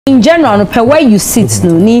in general no per where you sit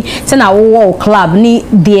no ni tena wo club ni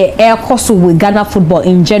the air course with Ghana football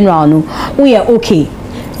in general no we are okay.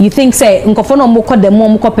 You think say nkofo no mo the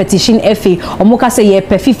mo competition FA or mo ka say ye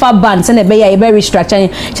per FIFA ban say na be ya very restructure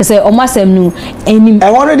she say o masem no enim. I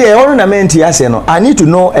want na menti ase no. I need to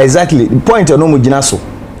know exactly the point no mo gina so.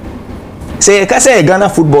 Say ka say Ghana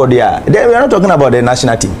football there. We are not talking about the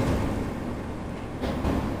national team.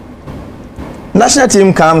 National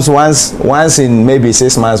team comes once in maybe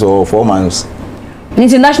 6 months or 4 months.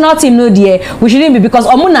 International team no dear we shouldn't be because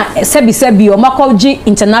omuna sebi or makoji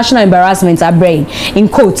international embarrassment are brain in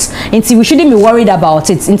quotes until we shouldn't be worried about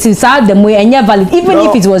it until sad them way and valid even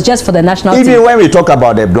if it was just for the national team. Even when we talk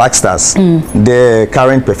about the Black Stars, the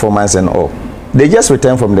current performance and all, they just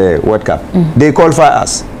returned from the World Cup. They qualify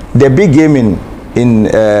us. The big game in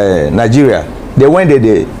Nigeria, they went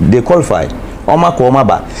there, they qualified.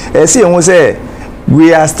 See,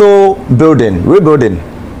 we are still rebuilding.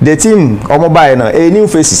 The team new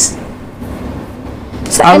faces.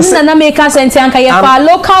 Na make us anka ye for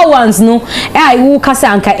local ones no I will kasa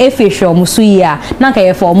anka FA show musu ya na anka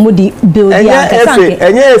ye for mudi build ya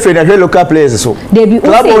FA na local players so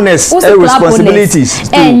club owners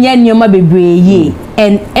responsibilities enye nyoma bebre ye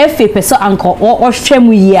and FA person anka o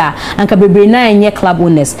hwemu ye a anka bebre na enye club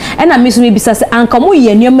owners and na misu me bisa se anka mo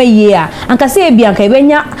ye nyoma ye a anka se e bi anka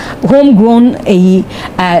ebenya homegrown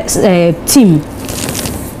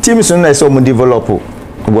teams no so mo develop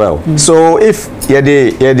well. So if you're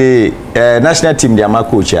the national team, they are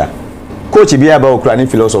coach here. Coach be about Ukrainian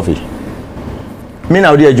philosophy. Me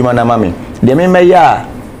now the Agyeman na mami. The me ya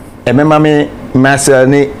mami master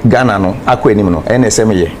ni Ghana no akweni no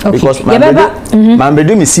NSM ye because man be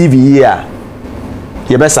do me CV here.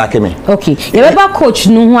 You better sack me. Okay. You better coach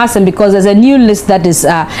no who asem because there's a new list that is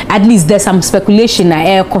at least there's some speculation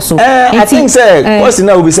air koso. I think say what's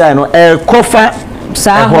now we be say no cover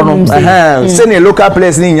send a local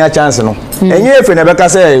players ni nya chance no enye efe na beka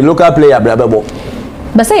say local player blabebo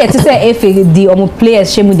but say yet say efe di omo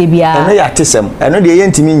players shemu de bia ene ya tesem eno de ye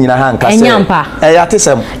ntimi nyina ha nka say enyampa ya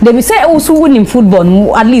tesem they be say also win in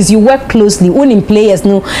football at least you work closely winning players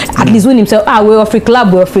no at least win himself we of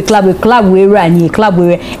club we run club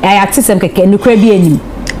we ya tesem keke no kra bi anim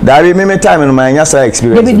that be me time no my nyasa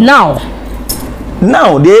experience they be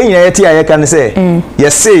now the yeti I can say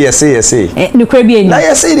yes say no kra bi anim na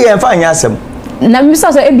yes say dey enfa nyasem na mi so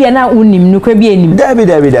e bia na unim no kra bi anim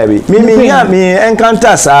dabi me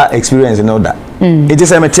encounter sa experience no that it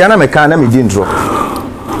is a metiana me kan na me din draw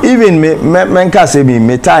even me can say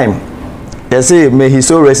me time yes say may he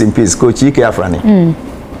so rest in peace coach Ike Afrani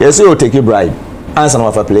yes say o take a bribe answer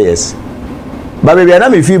no for players but baby na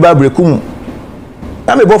me feel ba brekum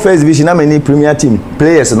na me bo first division na me ni premier team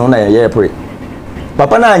players no na ye pray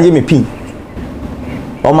papa na anje me pin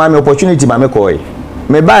o ma me opportunity ma me koy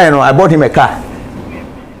me buy no I bought him a car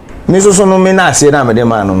me so no me na say na me de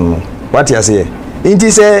man no what you say inti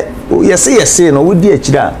say yes no we di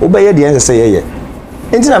akira wo be ye de say ye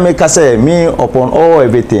inti na me ka say me upon all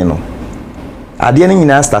everything no ade na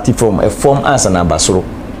nyina start from a form answer na basoro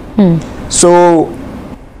so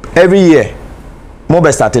every year mo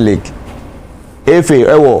be start league efe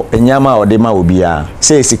ewo enyama o de ma obi a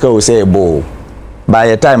say sika o say bo by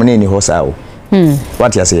the time ni hosa o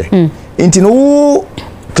what you say inti no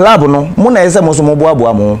club no mo na ese mo so mo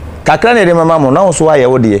boaboa mo kakra na de mama mo na so aye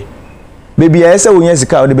wo de baby ese wo nya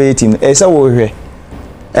sika o de be team ese wo hwe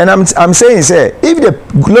and I'm saying say if the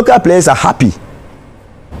local players are happy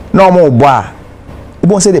no more boa you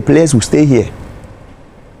won't say the players will stay here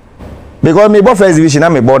because me bo first division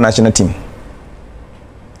and me bo national team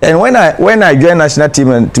and when I joined national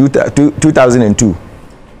team in 2002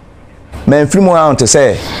 men free more on to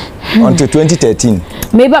say until 2013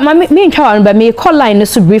 me in Chawan but me call line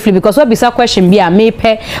so briefly because what be some question be a me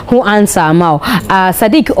pay who answer now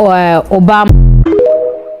Saddick or Obama